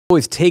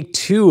With take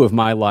two of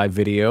my live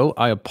video.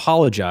 I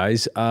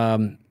apologize.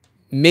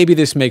 Maybe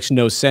this makes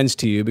no sense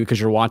to you because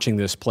you're watching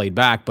this played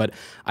back, but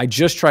I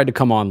just tried to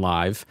come on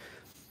live.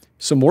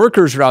 Some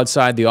workers are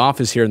outside the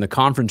office here in the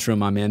conference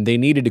room I'm in. They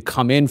needed to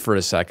come in for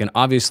a second.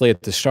 Obviously,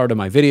 at the start of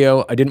my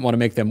video, I didn't want to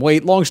make them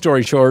wait. Long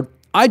story short,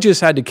 I just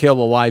had to kill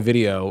the live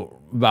video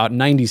about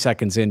 90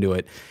 seconds into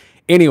it.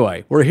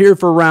 Anyway, we're here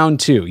for round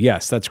two.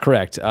 Yes, that's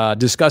correct.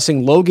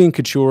 Discussing Logan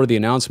Couture, the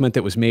announcement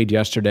that was made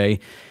yesterday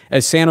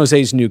as San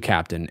Jose's new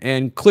captain.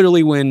 And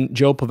clearly when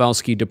Joe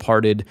Pavelski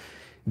departed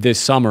this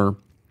summer,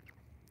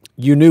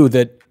 you knew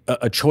that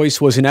a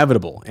choice was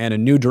inevitable and a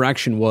new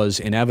direction was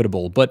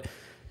inevitable. But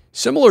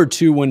similar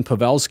to when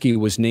Pavelski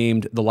was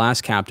named the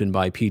last captain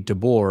by Pete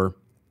DeBoer,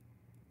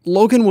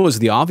 Logan was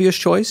the obvious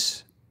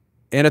choice,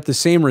 and at the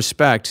same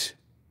respect,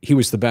 he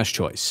was the best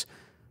choice.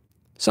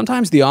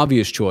 Sometimes the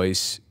obvious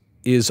choice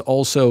is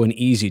also an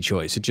easy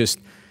choice.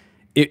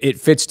 It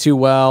fits too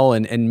well,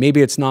 and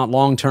maybe it's not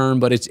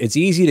long-term, but it's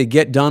easy to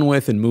get done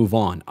with and move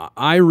on.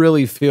 I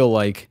really feel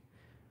like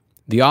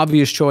the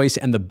obvious choice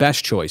and the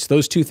best choice,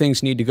 those two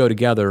things need to go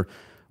together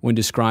when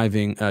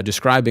describing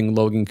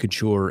Logan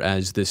Couture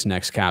as this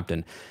next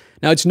captain.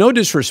 Now, it's no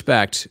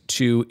disrespect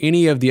to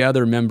any of the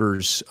other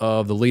members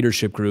of the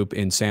leadership group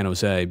in San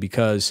Jose,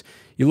 because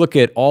you look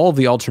at all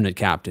the alternate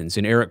captains,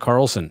 and Erik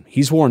Karlsson,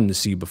 he's worn the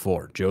C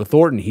before. Joe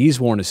Thornton, he's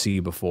worn a C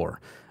before.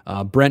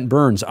 Brent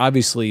Burns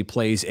obviously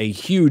plays a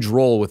huge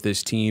role with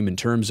this team in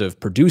terms of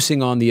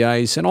producing on the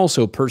ice and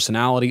also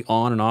personality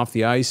on and off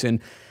the ice. And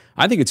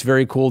I think it's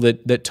very cool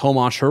that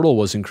Tomas Hertl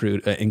was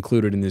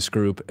included in this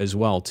group as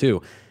well,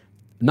 too.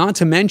 Not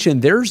to mention,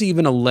 there's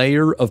even a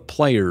layer of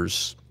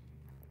players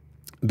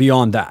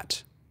beyond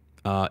that.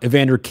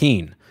 Evander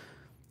Kane,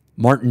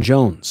 Martin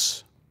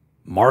Jones,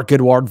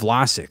 Marc-Edouard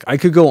Vlasic. I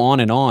could go on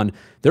and on.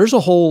 There's a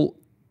whole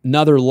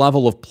another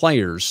level of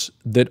players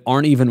that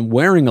aren't even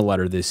wearing a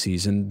letter this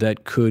season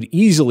that could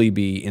easily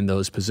be in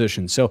those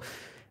positions. So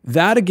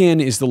that,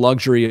 again, is the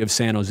luxury of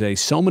San Jose.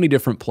 So many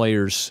different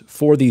players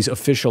for these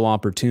official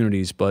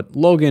opportunities. But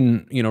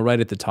Logan,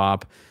 right at the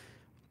top,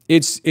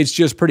 it's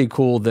just pretty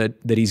cool that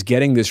he's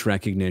getting this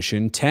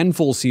recognition. 10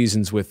 full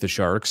seasons with the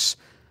Sharks,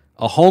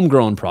 a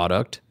homegrown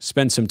product,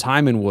 spent some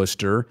time in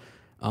Worcester.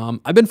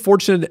 I've been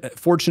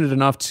fortunate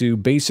enough to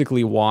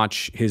basically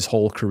watch his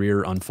whole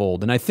career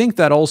unfold. And I think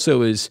that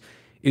also is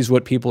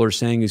what people are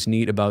saying is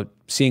neat about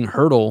seeing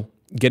Hertl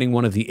getting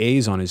one of the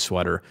A's on his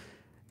sweater,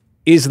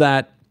 is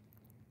that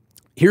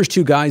here's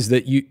two guys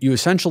that you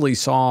essentially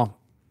saw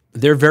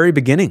their very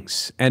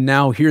beginnings. And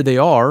now here they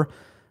are,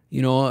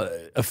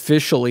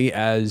 officially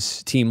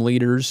as team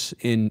leaders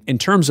in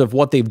terms of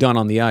what they've done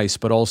on the ice,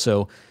 but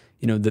also,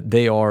 that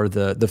they are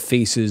the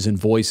faces and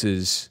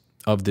voices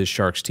of this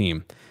Sharks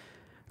team.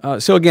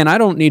 So again, I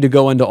don't need to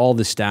go into all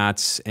the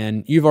stats,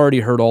 and you've already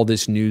heard all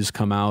this news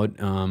come out.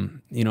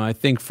 I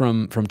think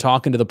from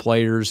talking to the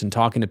players and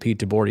talking to Pete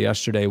DeBoer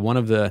yesterday, one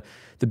of the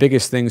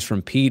biggest things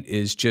from Pete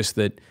is just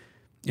that,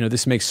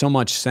 this makes so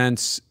much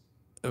sense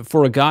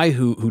for a guy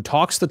who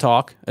talks the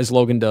talk, as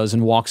Logan does,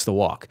 and walks the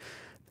walk.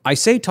 I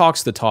say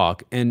talks the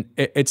talk, and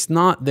it's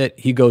not that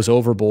he goes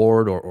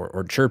overboard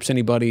or chirps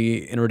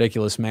anybody in a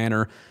ridiculous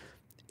manner.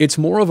 It's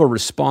more of a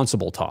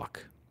responsible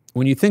talk.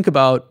 When you think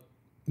about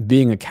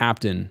being a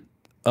captain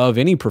of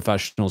any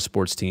professional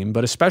sports team,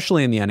 but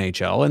especially in the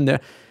NHL, and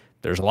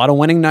there's a lot of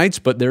winning nights,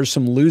 but there's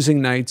some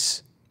losing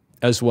nights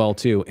as well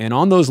too. And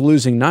on those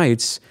losing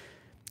nights,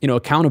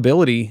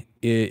 accountability,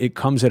 it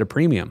comes at a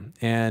premium.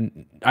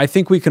 And I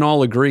think we can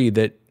all agree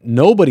that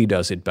nobody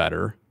does it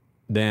better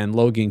than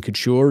Logan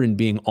Couture in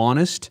being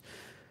honest,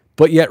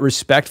 but yet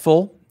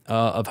respectful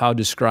of how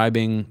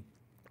describing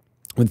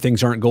when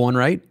things aren't going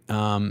right,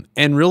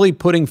 and really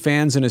putting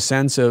fans in a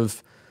sense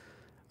of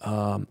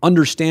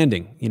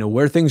understanding,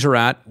 where things are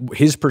at,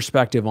 his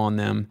perspective on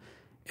them,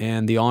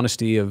 and the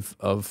honesty of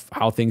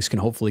how things can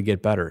hopefully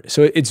get better.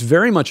 So it's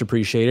very much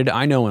appreciated.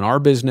 I know in our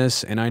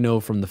business, and I know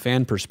from the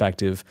fan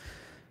perspective,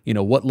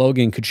 what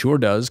Logan Couture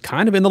does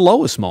kind of in the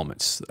lowest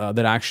moments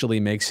that actually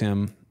makes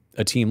him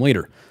a team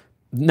leader.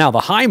 Now,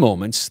 the high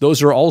moments,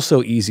 those are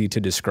also easy to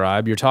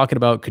describe. You're talking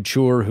about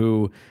Couture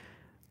who,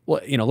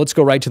 let's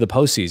go right to the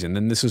postseason.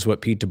 And this is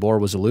what Pete DeBoer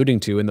was alluding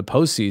to in the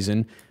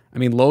postseason. I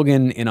mean,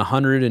 Logan in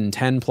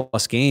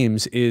 110-plus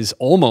games is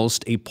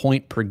almost a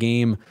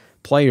point-per-game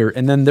player.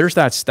 And then there's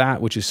that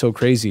stat, which is so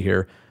crazy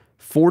here,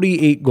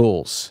 48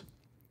 goals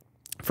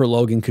for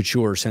Logan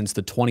Couture since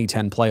the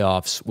 2010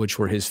 playoffs, which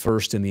were his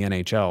first in the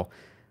NHL.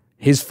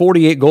 His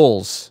 48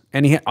 goals,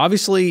 and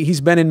obviously he's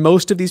been in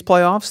most of these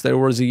playoffs. There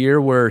was a year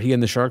where he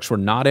and the Sharks were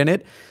not in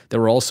it. There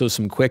were also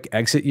some quick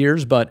exit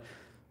years, but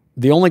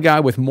the only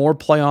guy with more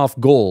playoff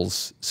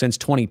goals since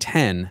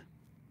 2010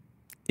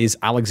 is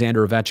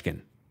Alexander Ovechkin.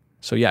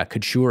 So yeah,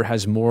 Couture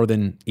has more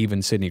than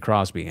even Sidney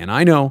Crosby. And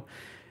I know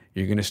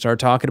you're going to start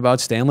talking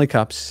about Stanley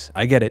Cups.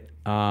 I get it.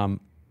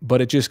 But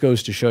it just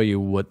goes to show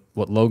you what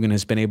Logan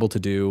has been able to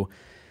do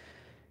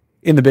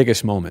in the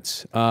biggest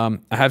moments. I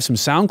have some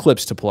sound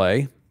clips to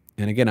play.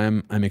 And again,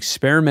 I'm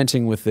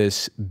experimenting with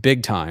this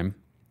big time.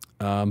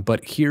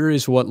 but here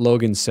is what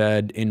Logan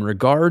said in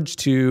regards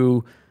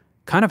to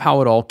kind of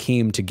how it all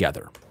came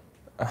together.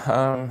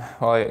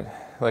 Well,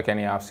 like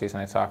any offseason,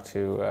 I talked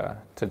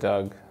to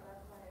Doug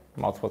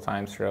multiple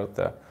times throughout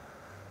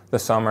the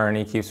summer, and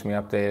he keeps me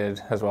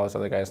updated, as well as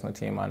other guys on the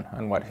team,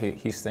 on what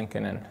he's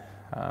thinking and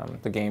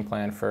the game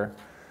plan for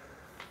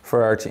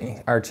our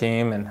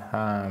team.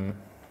 And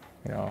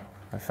you know,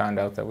 I found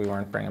out that we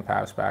weren't bringing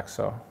Pavs back,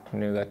 so I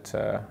knew that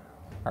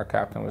our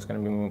captain was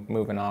going to be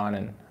moving on,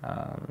 and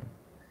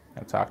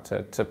I talked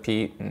to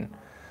Pete and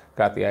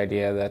got the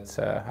idea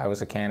that I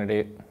was a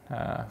candidate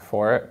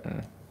for it,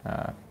 and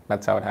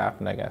that's how it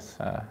happened, I guess.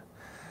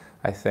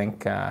 I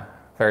think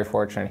very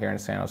fortunate here in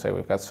San Jose.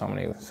 We've got so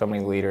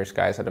many leaders,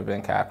 guys that have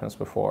been captains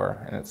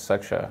before, and it's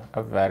such a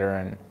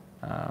veteran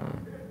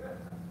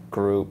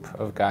group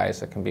of guys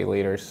that can be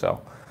leaders.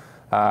 So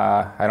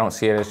I don't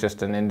see it as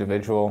just an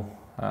individual.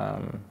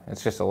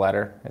 It's just a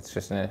letter. It's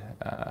just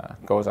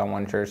goes on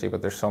one jersey.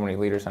 But there's so many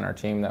leaders on our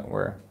team that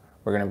we're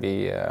going to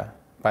be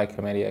by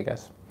committee, I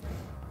guess.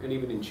 And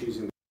even in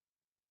choosing.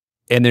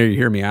 And there you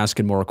hear me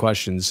asking more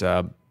questions.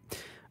 I'll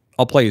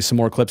play you some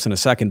more clips in a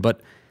second,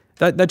 but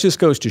that just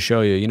goes to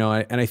show you, you know,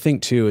 and I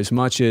think too, as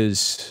much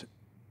as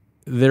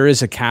there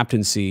was a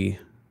captaincy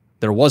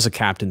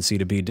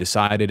to be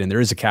decided, and there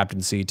is a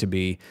captaincy to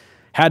be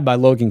had by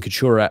Logan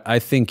Couture, I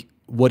think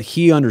what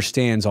he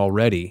understands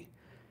already,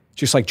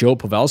 just like Joe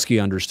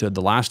Pavelski understood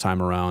the last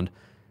time around,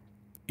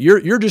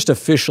 you're just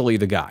officially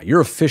the guy.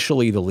 You're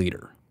officially the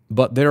leader.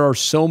 But there are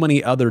so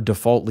many other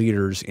default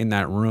leaders in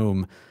that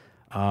room,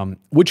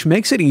 which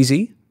makes it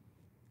easy.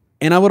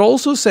 And I would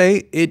also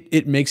say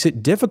it makes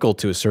it difficult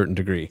to a certain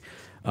degree.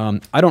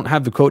 I don't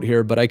have the quote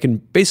here, but I can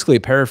basically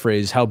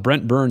paraphrase how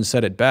Brent Burns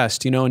said it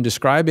best, you know, in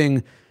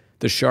describing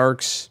the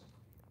Sharks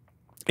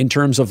in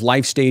terms of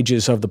life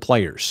stages of the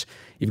players.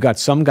 You've got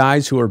some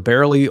guys who are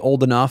barely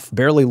old enough,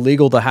 barely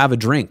legal to have a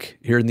drink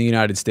here in the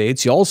United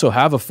States. You also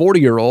have a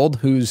 40-year-old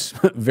who's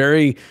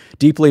very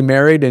deeply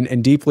married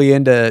and deeply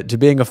into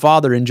being a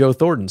father in Joe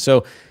Thornton.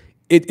 So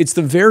it's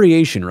the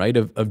variation, right,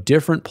 of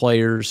different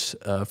players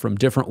from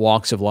different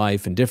walks of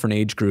life and different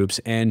age groups.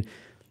 And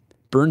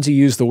Burnsy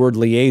used the word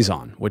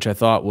liaison, which I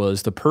thought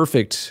was the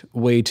perfect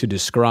way to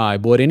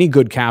describe what any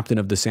good captain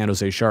of the San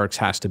Jose Sharks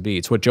has to be.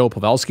 It's what Joe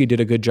Pavelski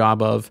did a good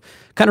job of,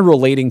 kind of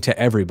relating to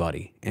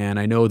everybody. And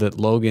I know that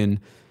Logan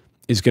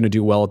is going to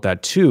do well at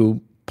that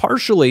too,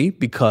 partially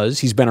because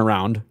he's been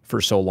around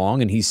for so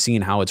long and he's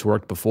seen how it's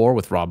worked before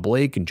with Rob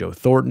Blake and Joe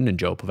Thornton and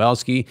Joe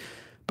Pavelski,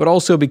 but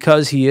also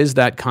because he is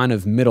that kind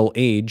of middle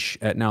age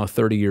at now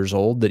 30 years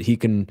old that he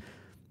can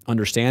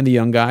understand the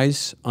young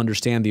guys,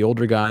 understand the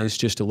older guys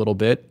just a little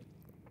bit.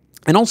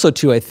 And also,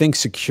 too, I think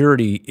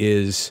security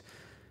is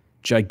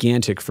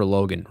gigantic for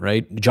Logan,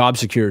 right? Job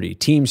security,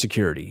 team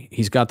security.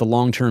 He's got the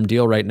long-term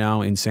deal right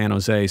now in San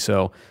Jose,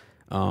 so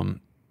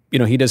you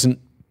know, he doesn't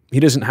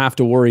have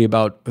to worry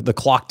about the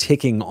clock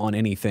ticking on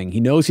anything. He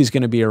knows he's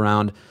going to be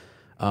around.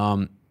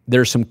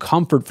 There's some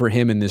comfort for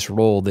him in this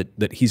role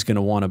that he's going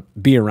to want to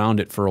be around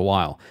it for a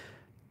while.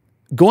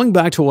 Going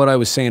back to what I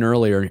was saying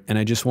earlier, and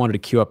I just wanted to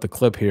cue up the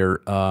clip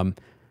here.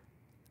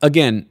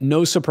 Again,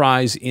 no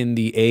surprise in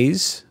the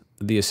A's,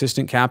 the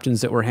assistant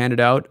captains that were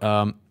handed out,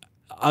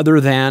 other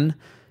than,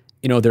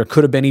 you know, there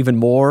could have been even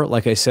more.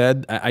 Like I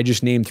said, I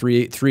just named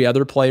three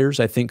other players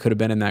I think could have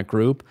been in that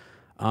group.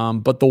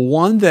 But the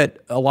one that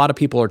a lot of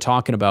people are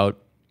talking about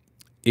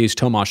is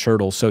Tomas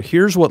Hertl. So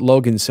here's what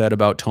Logan said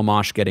about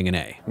Tomas getting an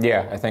A.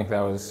 Yeah, I think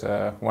that was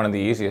one of the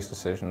easiest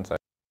decisions.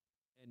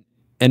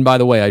 And by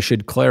the way, I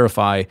should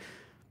clarify,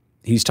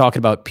 he's talking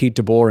about Pete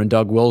DeBoer and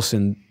Doug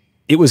Wilson.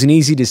 It was an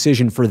easy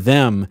decision for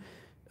them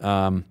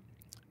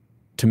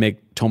to make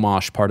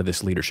Tomas part of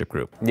this leadership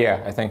group.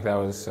 Yeah, I think that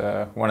was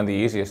one of the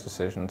easiest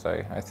decisions,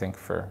 I think,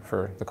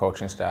 for the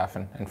coaching staff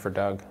and for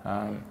Doug.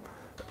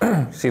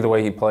 See the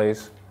way he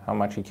plays, how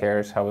much he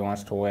cares, how he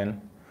wants to win.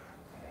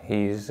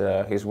 He's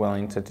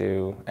willing to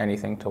do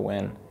anything to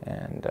win,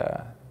 and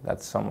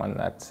that's someone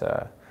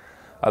that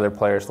other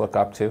players look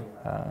up to.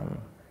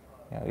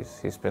 You know,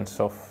 he's been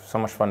so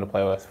much fun to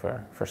play with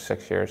for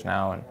 6 years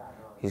now, and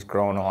he's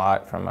grown a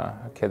lot from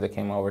a kid that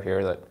came over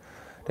here that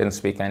didn't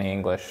speak any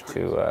English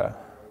to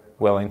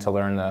willing to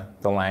learn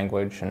the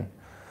language and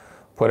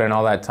put in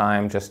all that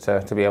time just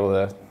to be able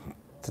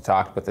to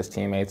talk with his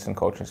teammates and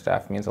coaching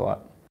staff means a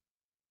lot.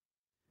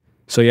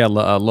 So yeah,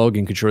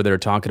 Logan Couture there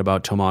talking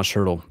about Tomas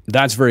Hertl.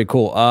 That's very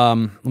cool.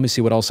 Let me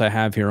see what else I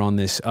have here on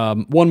this.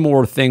 One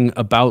more thing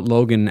about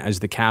Logan as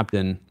the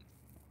captain.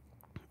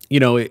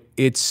 You know,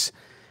 it's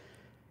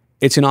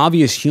an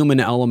obvious human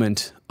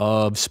element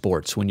of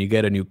sports. When you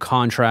get a new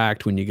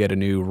contract, when you get a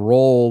new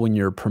role, when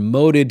you're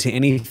promoted to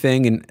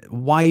anything, and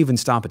why even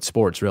stop at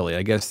sports, really?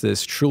 I guess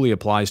this truly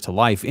applies to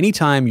life.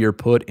 Anytime you're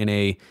put in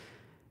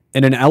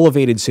an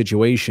elevated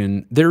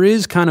situation, there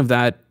is kind of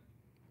that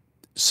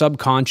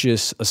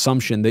subconscious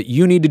assumption that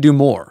you need to do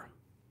more.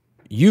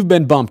 You've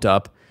been bumped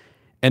up,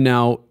 and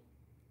now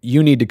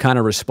you need to kind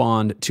of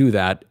respond to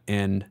that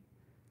and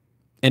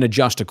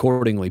adjust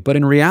accordingly. But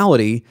in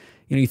reality,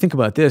 you know, you think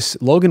about this,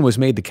 Logan was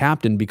made the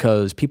captain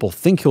because people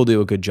think he'll do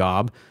a good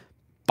job.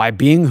 by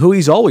being who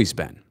he's always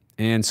been.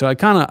 And so I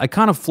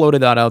kind of floated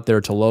that out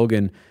there to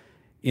Logan,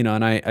 you know,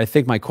 and I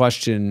think my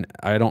question,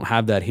 I don't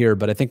have that here,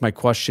 but I think my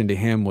question to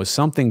him was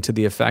something to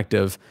the effect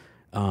of,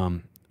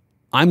 I'm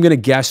going to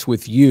guess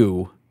with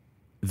you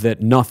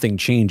that nothing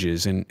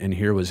changes. And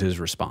here was his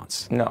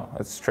response. No,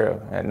 it's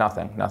true.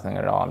 Nothing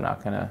at all. I'm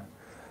not going to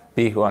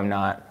be who I'm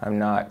not. I'm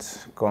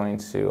not going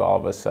to all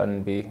of a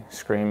sudden be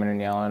screaming and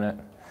yelling it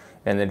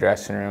in the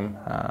dressing room,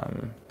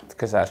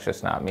 because that's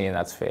just not me and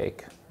that's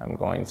fake. I'm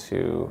going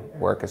to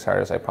work as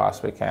hard as I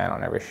possibly can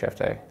on every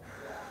shift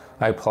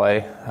I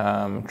play,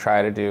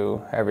 try to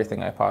do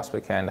everything I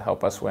possibly can to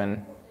help us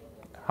win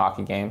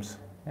hockey games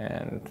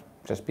and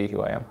just be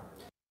who I am.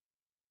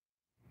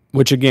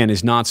 Which again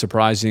is not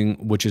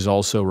surprising, which is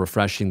also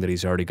refreshing that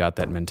he's already got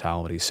that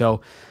mentality.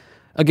 So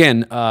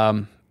again,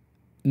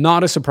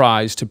 not a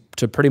surprise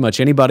to pretty much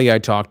anybody I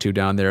talked to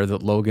down there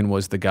that Logan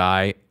was the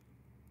guy.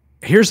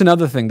 Here's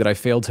another thing that I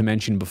failed to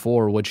mention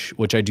before,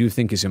 which I do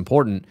think is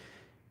important.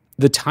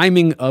 The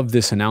timing of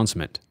this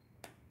announcement.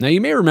 Now, you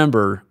may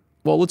remember,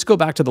 well, let's go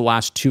back to the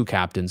last two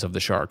captains of the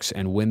Sharks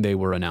and when they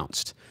were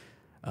announced.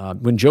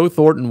 When Joe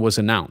Thornton was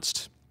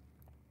announced,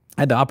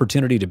 I had the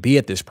opportunity to be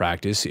at this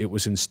practice. It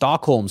was in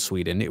Stockholm,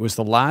 Sweden. It was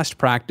the last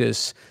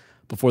practice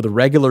before the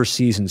regular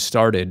season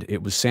started.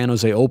 It was San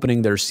Jose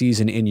opening their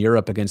season in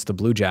Europe against the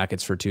Blue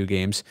Jackets for 2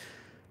 games.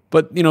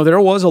 But, you know, there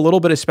was a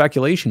little bit of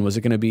speculation. Was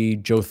it going to be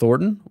Joe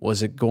Thornton?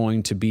 Was it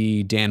going to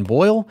be Dan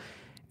Boyle?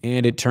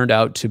 And it turned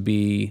out to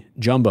be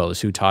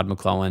Jumbos, who Todd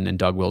McClellan and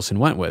Doug Wilson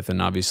went with.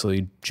 And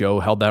obviously, Joe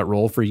held that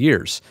role for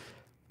years.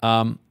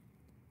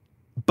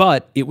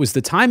 But it was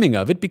the timing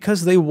of it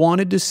because they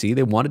wanted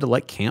to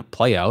let camp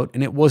play out.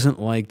 And it wasn't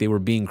like they were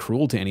being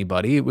cruel to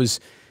anybody.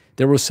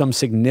 There was some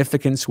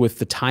significance with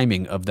the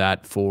timing of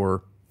that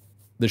for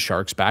the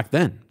Sharks back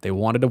then. They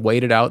wanted to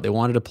wait it out. They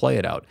wanted to play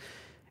it out.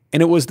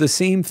 And it was the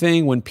same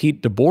thing when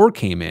Pete DeBoer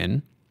came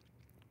in,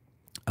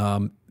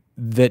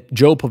 that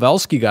Joe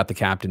Pavelski got the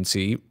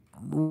captaincy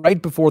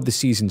right before the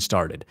season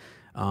started.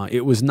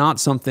 It was not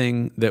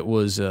something that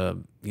was,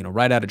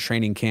 right out of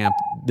training camp.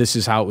 This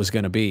is how it was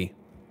going to be.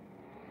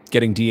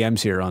 Getting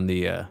DMs here on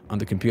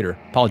the computer.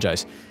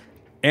 Apologize.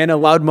 And a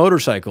loud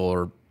motorcycle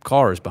or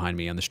cars behind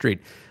me on the street.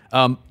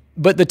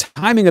 But the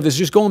timing of this,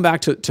 just going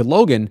back to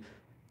Logan,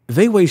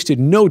 they wasted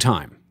no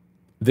time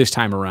this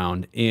time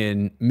around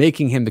in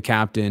making him the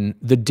captain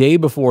the day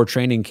before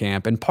training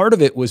camp. And part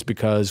of it was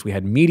because we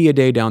had media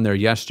day down there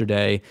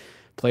yesterday.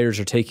 Players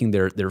are taking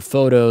their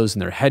photos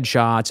and their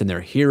headshots and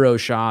their hero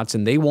shots,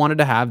 and they wanted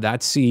to have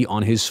that C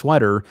on his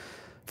sweater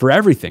for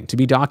everything to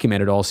be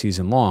documented all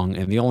season long.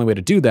 And the only way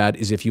to do that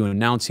is if you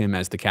announce him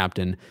as the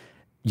captain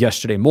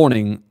yesterday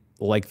morning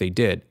like they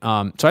did.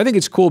 So I think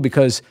it's cool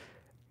because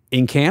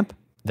in camp,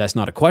 that's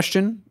not a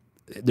question.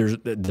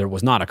 There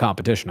was not a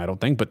competition, I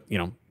don't think, but,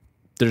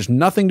 there's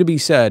nothing to be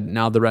said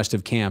now the rest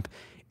of camp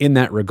in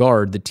that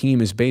regard. The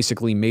team has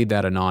basically made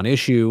that a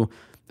non-issue.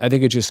 I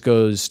think it just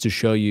goes to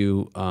show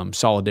you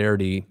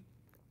solidarity,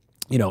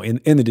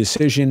 in the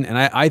decision. And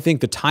I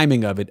think the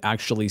timing of it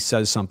actually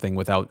says something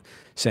without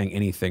saying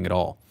anything at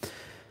all.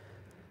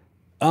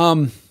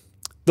 The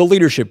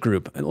leadership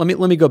group. Let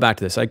me go back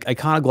to this. I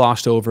kind of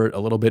glossed over it a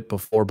little bit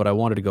before, but I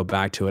wanted to go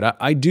back to it.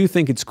 I do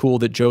think it's cool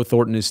that Joe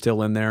Thornton is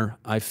still in there.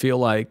 I feel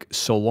like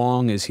so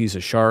long as he's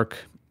a Shark,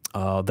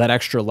 that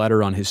extra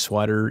letter on his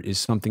sweater is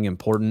something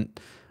important.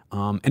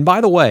 And by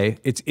the way,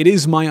 it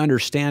is my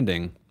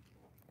understanding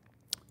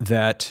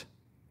that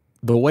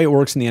the way it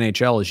works in the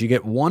NHL is you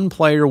get 1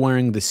 player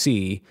wearing the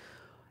C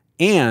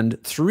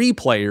and 3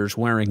 players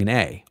wearing an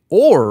A.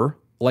 Or,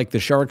 like the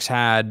Sharks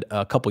had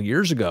a couple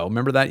years ago,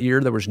 remember that year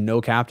there was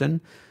no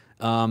captain?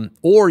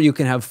 Or you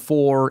can have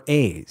 4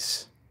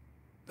 A's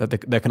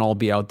that can all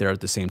be out there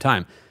at the same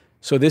time.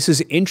 So this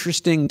is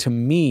interesting to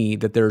me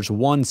that there's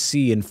 1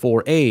 C and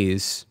 4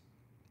 A's,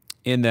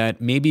 in that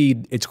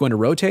maybe it's going to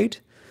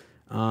rotate.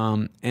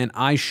 And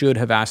I should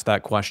have asked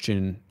that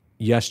question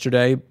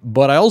yesterday,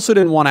 but I also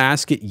didn't want to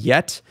ask it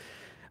yet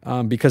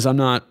because I'm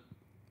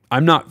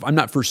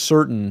not for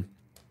certain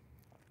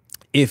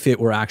if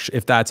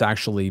that's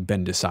actually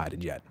been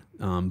decided yet.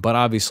 But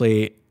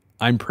obviously,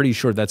 I'm pretty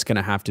sure that's going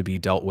to have to be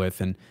dealt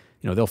with, and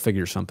they'll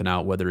figure something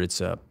out, whether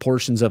it's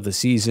portions of the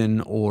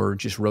season or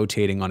just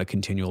rotating on a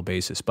continual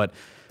basis. But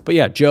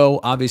yeah,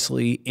 Joe,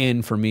 obviously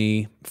in for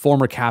me,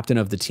 former captain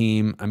of the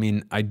team. I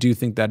mean, I do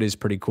think that is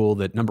pretty cool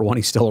that, number one,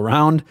 he's still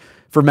around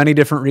for many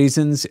different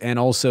reasons, and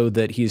also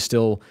that he's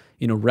still,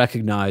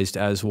 recognized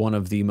as one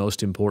of the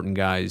most important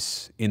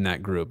guys in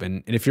that group.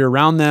 And if you're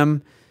around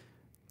them,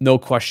 no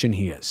question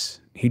he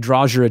is. He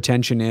draws your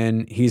attention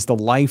in. He's the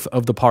life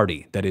of the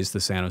party that is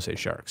the San Jose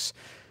Sharks.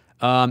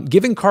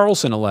 Giving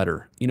Carlson a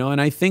letter, and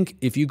I think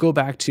if you go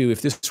back to,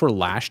 if this were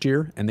last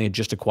year and they had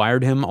just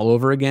acquired him all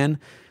over again,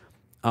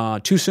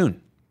 too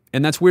soon.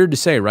 And that's weird to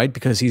say, right?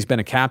 Because he's been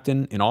a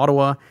captain in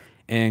Ottawa,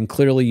 and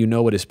clearly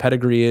what his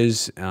pedigree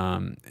is.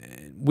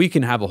 We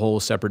can have a whole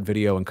separate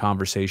video and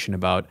conversation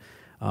about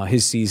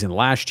his season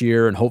last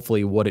year and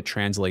hopefully what it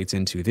translates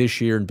into this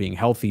year and being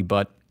healthy.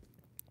 But,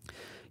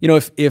 you know,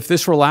 if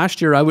this were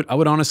last year, I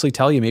would honestly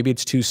tell you maybe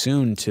it's too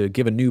soon to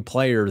give a new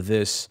player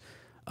this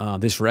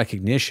this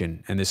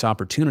recognition and this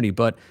opportunity.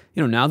 But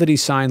you know, now that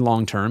he's signed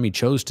long term, he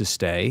chose to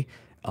stay.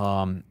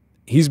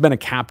 He's been a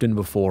captain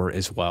before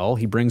as well.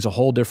 He brings a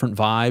whole different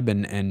vibe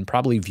and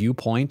probably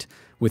viewpoint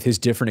with his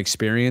different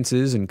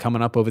experiences and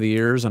coming up over the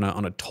years on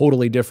a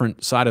totally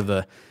different side of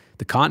the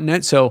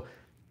continent. So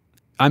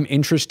I'm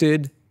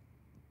interested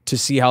to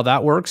see how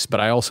that works, but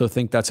I also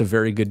think that's a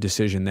very good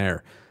decision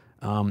there.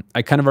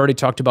 I kind of already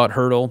talked about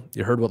Hurdle.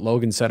 You heard what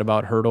Logan said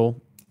about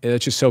Hurdle.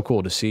 It's just so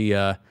cool to see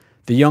the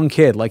young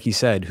kid, like he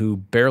said, who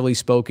barely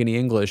spoke any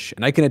English,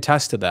 and I can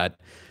attest to that.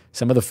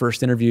 Some of the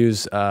first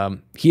interviews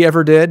he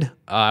ever did,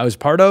 I was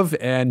part of,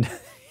 and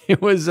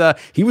it was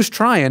he was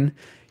trying,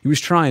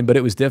 but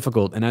it was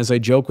difficult. And as I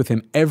joke with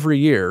him every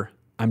year,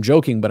 I'm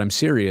joking, but I'm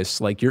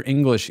serious. Like, your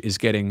English is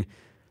getting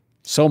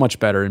so much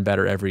better and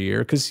better every year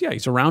because yeah,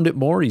 he's around it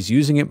more, he's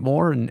using it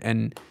more,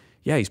 and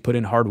yeah, he's put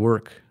in hard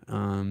work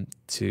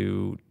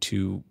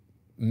to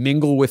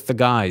mingle with the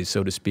guys,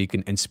 so to speak,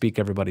 and speak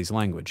everybody's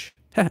language,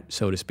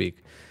 so to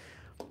speak.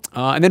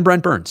 And then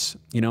Brent Burns,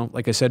 you know,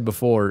 like I said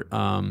before.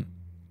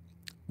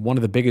 One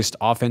of the biggest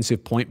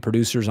offensive point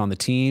producers on the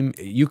team.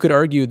 You could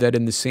argue that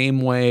in the same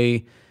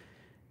way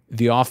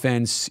the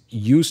offense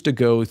used to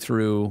go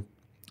through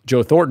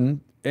Joe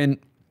Thornton, and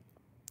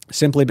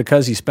simply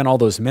because he spent all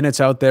those minutes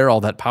out there,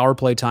 all that power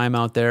play time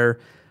out there,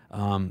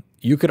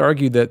 you could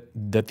argue that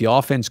the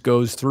offense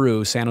goes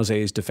through San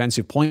Jose's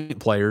defensive point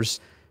players,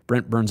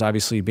 Brent Burns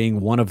obviously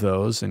being one of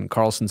those, and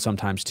Carlson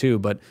sometimes too.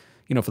 But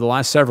you know, for the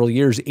last several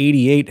years,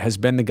 88 has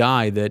been the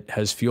guy that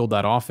has fueled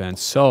that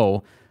offense.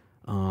 So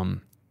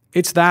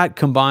it's that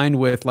combined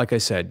with, like I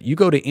said, you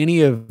go to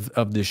any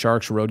of the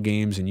Sharks road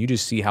games and you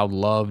just see how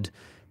loved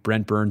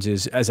Brent Burns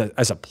is as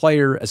a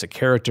player, as a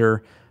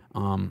character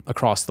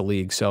across the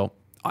league. So,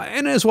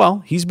 and as well,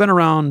 he's been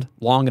around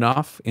long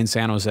enough in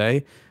San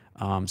Jose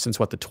since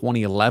what, the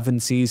 2011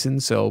 season.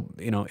 So,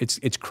 you know,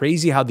 it's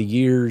crazy how the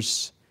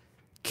years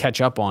catch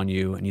up on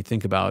you and you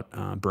think about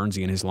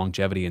Burnsy and his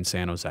longevity in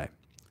San Jose.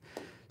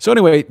 So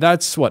anyway,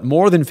 that's what,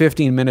 more than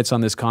 15 minutes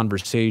on this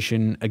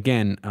conversation.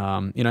 Again,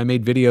 you know, I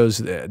made videos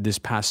this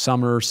past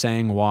summer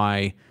saying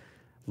why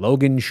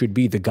Logan should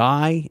be the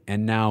guy,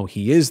 and now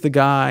he is the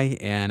guy,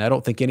 and I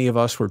don't think any of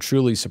us were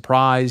truly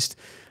surprised.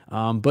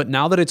 But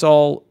now that it's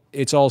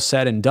all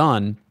said and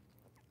done,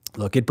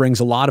 look, it brings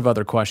a lot of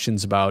other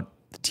questions about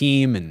the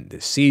team and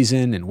the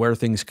season and where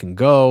things can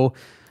go.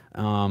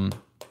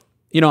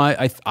 You know,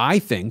 I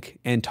think,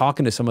 and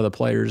talking to some of the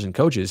players and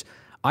coaches,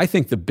 I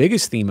think the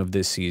biggest theme of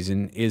this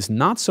season is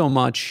not so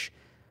much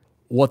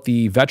what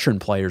the veteran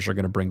players are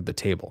going to bring to the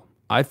table.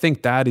 I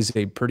think that is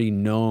a pretty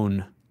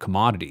known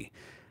commodity.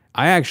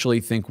 I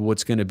actually think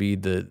what's going to be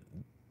the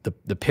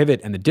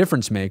pivot and the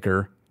difference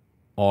maker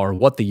are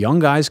what the young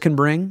guys can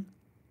bring,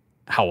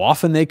 how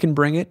often they can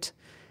bring it,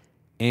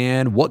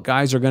 and what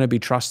guys are going to be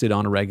trusted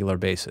on a regular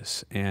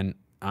basis. And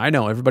I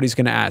know everybody's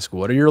going to ask,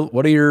 what are your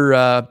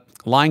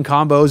line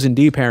combos and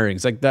D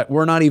pairings? Like that,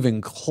 we're not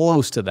even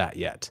close to that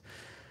yet.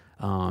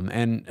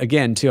 And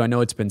again, too, I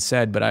know it's been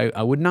said, but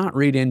I would not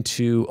read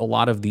into a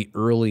lot of the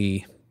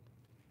early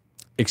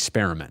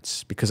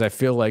experiments because I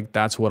feel like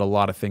that's what a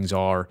lot of things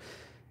are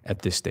at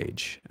this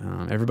stage.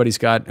 Everybody's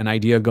got an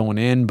idea going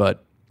in,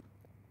 but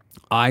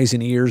eyes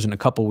and ears in a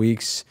couple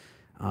weeks,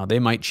 they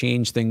might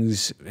change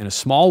things in a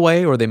small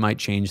way or they might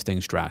change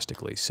things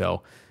drastically.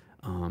 So,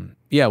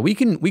 yeah, we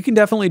can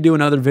definitely do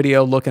another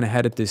video looking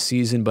ahead at this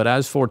season. But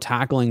as for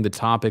tackling the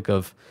topic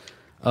of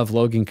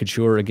Logan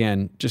Couture,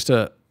 again, just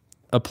a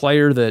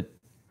player that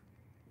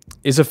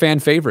is a fan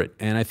favorite,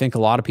 and I think a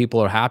lot of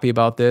people are happy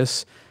about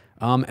this.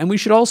 And we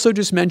should also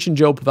just mention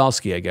Joe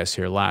Pavelski, I guess,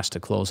 here last to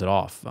close it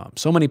off.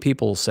 So many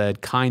people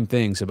said kind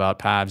things about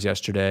Pavs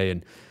yesterday,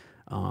 and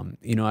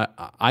you know,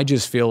 I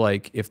just feel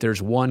like if there's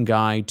one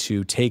guy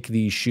to take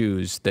these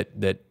shoes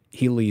that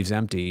he leaves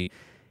empty,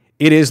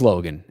 it is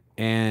Logan.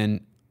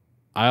 And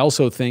I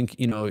also think,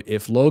 you know,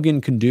 if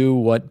Logan can do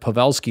what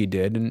Pavelski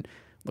did, and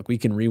look, we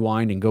can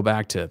rewind and go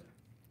back to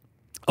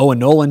Owen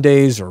Nolan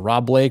days or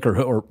Rob Blake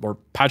or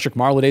Patrick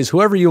Marleau days,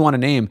 whoever you want to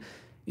name,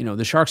 you know,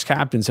 the Sharks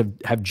captains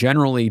have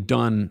generally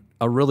done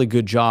a really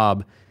good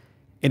job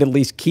in at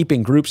least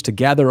keeping groups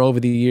together over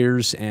the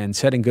years and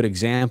setting good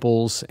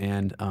examples.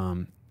 And,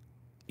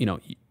 you know,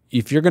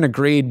 if you're going to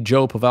grade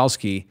Joe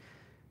Pavelski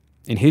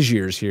in his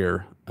years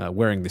here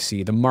wearing the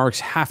C, the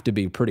marks have to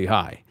be pretty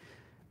high,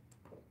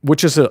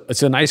 which is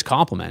it's a nice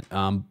compliment.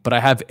 But I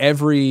have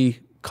every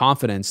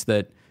confidence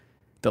that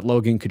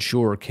Logan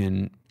Couture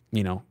can,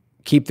 you know,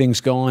 keep things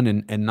going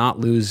and not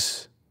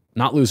lose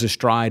a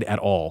stride at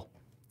all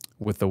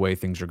with the way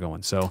things are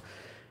going. So,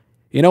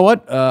 you know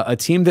what? A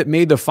team that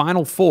made the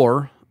Final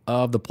Four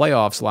of the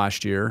playoffs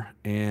last year,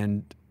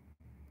 and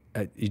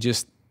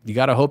you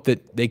got to hope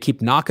that they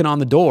keep knocking on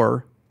the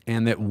door,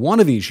 and that one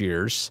of these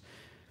years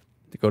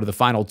they go to the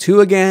Final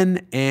Two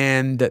again,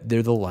 and that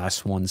they're the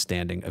last one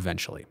standing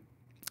eventually.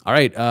 All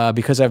right,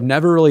 because I've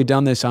never really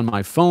done this on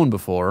my phone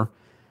before,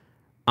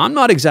 I'm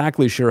not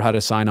exactly sure how to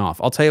sign off.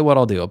 I'll tell you what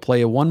I'll do. I'll play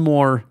you one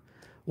more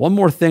One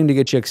more thing to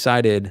get you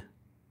excited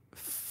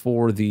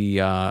for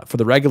the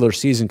regular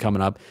season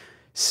coming up.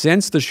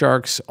 Since the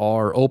Sharks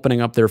are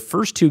opening up their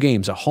first 2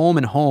 games, a home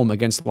and home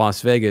against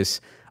Las Vegas,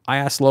 I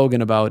asked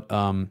Logan about,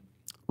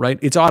 right?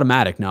 It's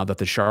automatic now that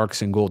the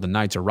Sharks and Golden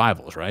Knights are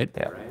rivals, right?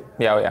 Yeah,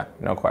 yeah, oh yeah,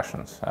 no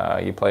questions.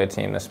 You play a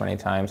team this many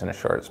times in a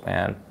short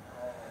span,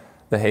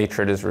 the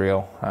hatred is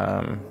real.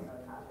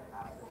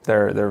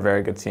 They're a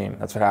very good team.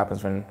 That's what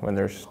happens when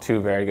there's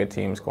 2 very good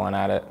teams going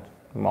at it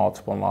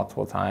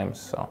multiple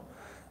times. So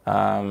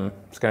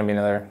it's going to be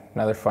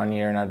another fun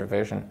year in our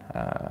division.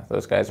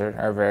 Those guys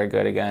are very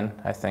good again.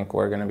 I think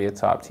we're going to be a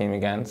top team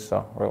again,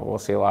 so we'll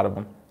see a lot of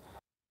them.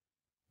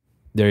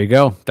 There you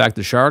go. In fact,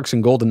 the Sharks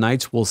and Golden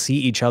Knights will see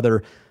each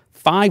other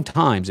 5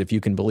 times, if you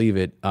can believe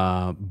it,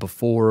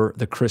 before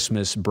the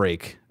Christmas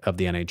break of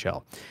the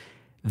NHL.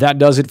 That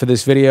does it for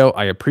this video.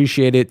 I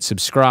appreciate it.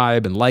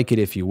 Subscribe and like it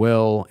if you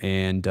will.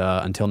 And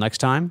until next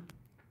time,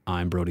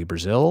 I'm Brody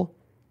Brazil.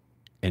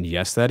 And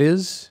yes, that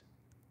is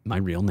my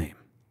real name.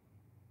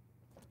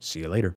 See you later.